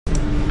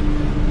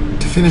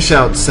finish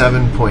out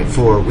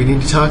 7.4, we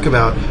need to talk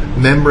about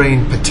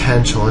membrane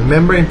potential. And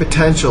membrane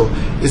potential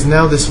is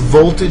now this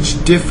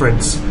voltage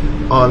difference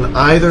on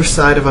either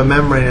side of a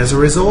membrane as a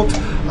result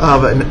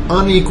of an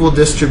unequal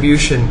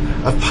distribution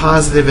of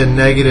positive and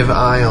negative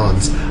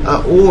ions,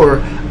 or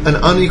an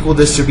unequal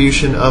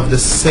distribution of the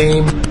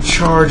same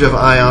charge of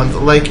ions,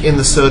 like in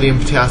the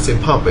sodium-potassium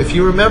pump. If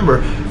you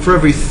remember, for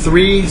every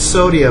 3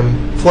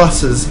 sodium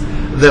pluses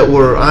that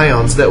were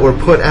ions that were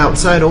put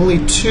outside,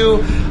 only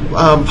 2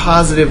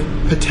 positive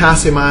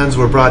potassium ions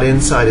were brought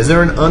inside. Is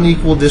there an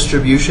unequal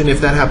distribution,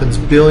 if that happens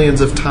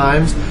billions of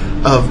times,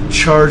 of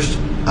charged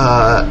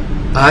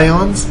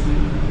ions?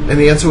 And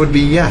the answer would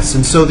be yes.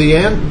 And so the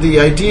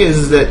idea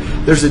is that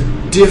there's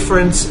a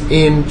difference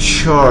in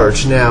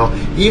charge. Now,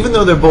 even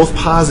though they're both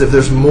positive,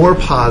 there's more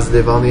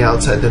positive on the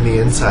outside than the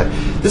inside.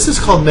 This is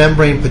called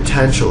membrane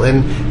potential.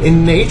 And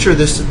in nature,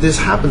 this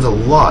happens a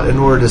lot in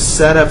order to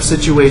set up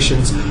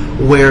situations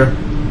where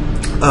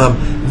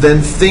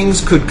then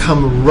things could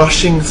come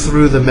rushing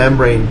through the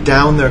membrane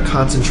down their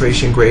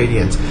concentration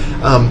gradients.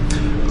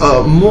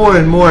 More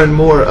and more and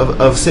more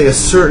of, say, a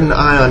certain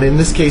ion, in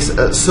this case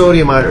a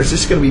sodium ion, is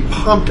just going to be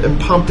pumped and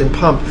pumped and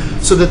pumped,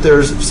 so that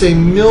there's, say,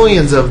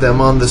 millions of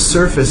them on the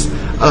surface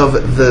of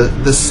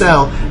the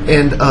cell,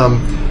 and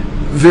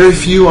very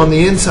few on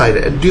the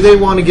inside. Do they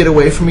want to get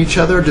away from each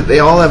other? Do they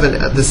all have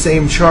the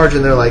same charge,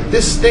 and they're like,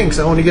 this stinks,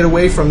 I want to get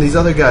away from these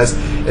other guys?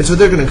 And so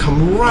they're going to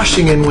come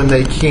rushing in when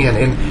they can.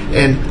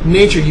 And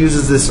nature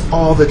uses this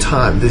all the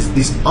time,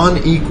 these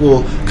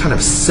unequal kind of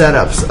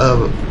setups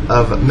of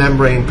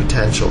membrane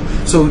potential.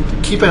 So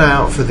keep an eye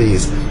out for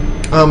these.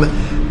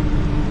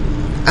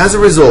 As a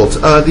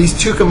result, these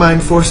two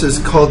combined forces,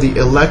 called the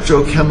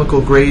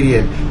electrochemical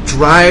gradient,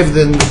 drive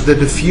the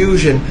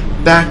diffusion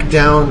back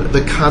down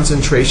the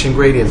concentration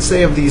gradient,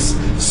 say, of these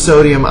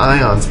sodium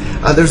ions.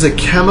 There's a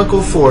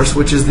chemical force,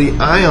 which is the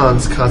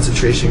ion's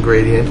concentration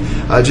gradient,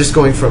 just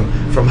going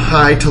from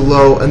high to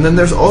low, and then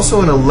there's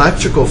also an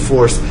electrical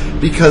force,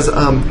 because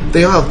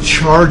they all have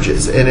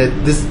charges,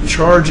 and this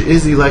charge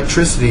is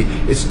electricity.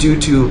 It's due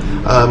to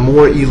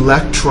more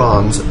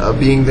electrons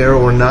being there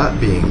or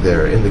not being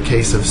there in the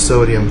case of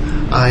sodium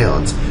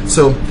ions.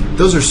 So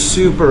those are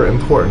super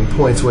important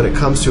points when it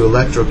comes to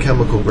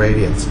electrochemical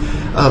gradients.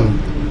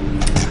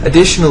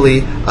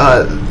 Additionally,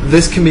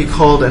 this can be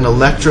called an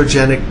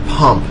electrogenic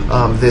pump,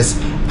 this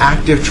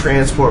active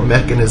transport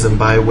mechanism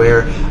by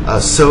where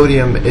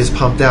sodium is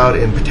pumped out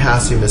and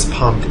potassium is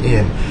pumped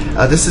in.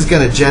 This is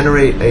going to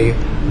generate a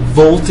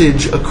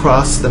voltage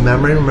across the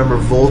membrane. Remember,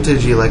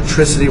 voltage,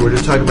 electricity, we're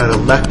just talking about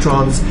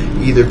electrons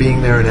either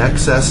being there in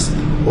excess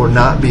or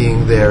not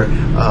being there.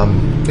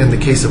 In the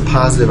case of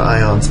positive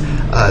ions,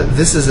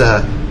 this is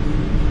a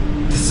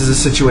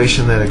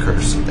situation that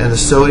occurs. And the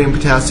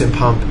sodium-potassium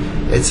pump,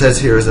 it says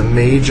here, is a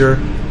major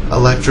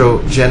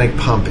electrogenic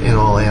pump in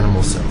all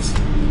animal cells.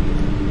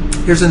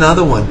 Here's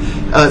another one.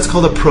 It's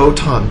called a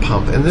proton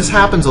pump, and this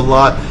happens a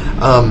lot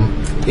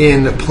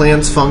in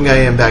plants, fungi,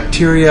 and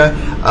bacteria.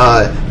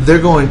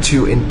 They're going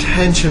to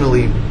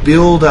intentionally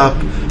build up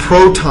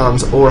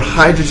protons or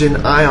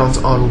hydrogen ions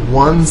on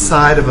one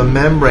side of a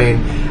membrane,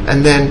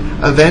 and then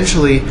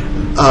eventually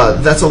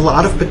that's a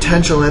lot of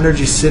potential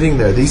energy sitting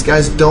there. These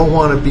guys don't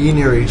want to be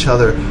near each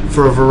other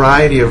for a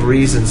variety of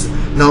reasons,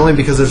 not only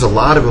because there's a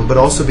lot of them, but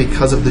also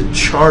because of the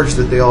charge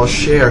that they all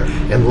share,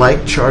 and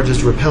like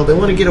charges repel. They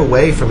want to get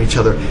away from each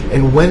other,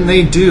 and when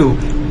they do,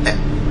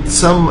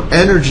 some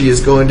energy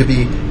is going to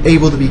be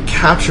able to be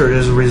captured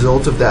as a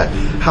result of that.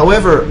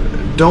 However,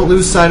 don't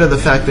lose sight of the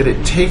fact that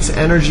it takes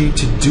energy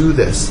to do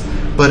this,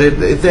 but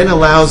it then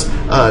allows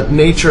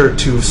nature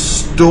to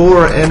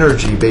store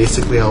energy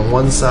basically on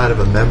one side of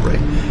a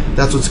membrane.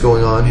 That's what's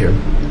going on here.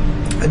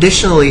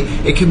 Additionally,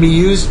 it can be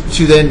used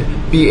to then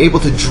be able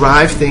to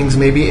drive things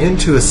maybe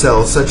into a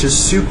cell, such as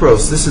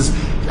sucrose. This is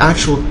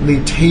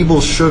actually table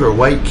sugar,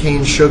 white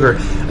cane sugar,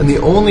 and the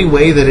only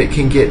way that it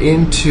can get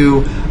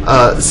into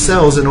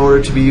cells in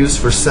order to be used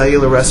for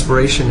cellular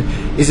respiration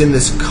is in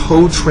this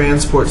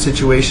cotransport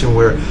situation,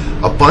 where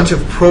a bunch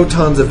of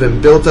protons have been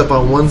built up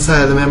on one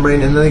side of the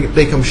membrane, and then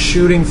they come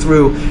shooting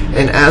through,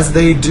 and as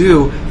they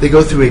do, they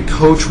go through a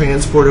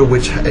cotransporter,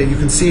 which you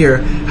can see here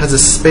has a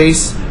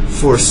space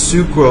for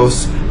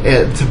sucrose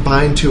to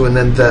bind to, and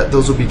then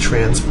those will be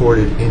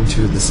transported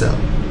into the cell.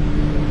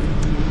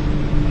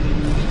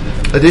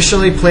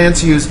 Additionally,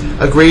 plants use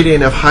a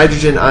gradient of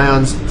hydrogen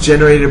ions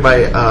generated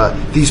by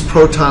these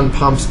proton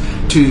pumps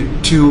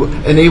to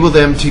enable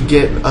them to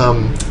get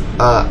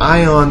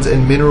ions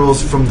and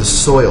minerals from the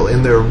soil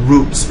in their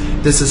roots.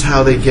 This is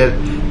how they get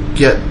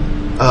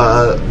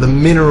the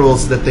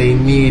minerals that they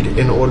need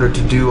in order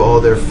to do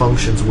all their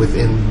functions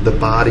within the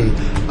body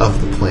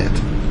of the plant.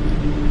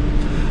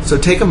 So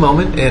take a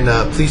moment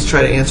and please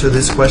try to answer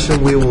this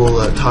question. We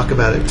will talk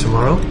about it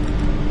tomorrow.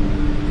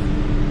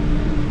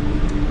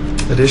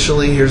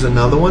 Additionally, here's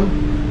another one.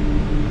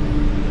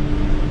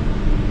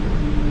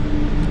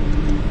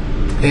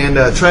 And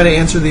try to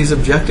answer these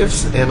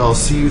objectives, and I'll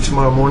see you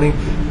tomorrow morning.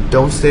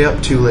 Don't stay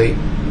up too late.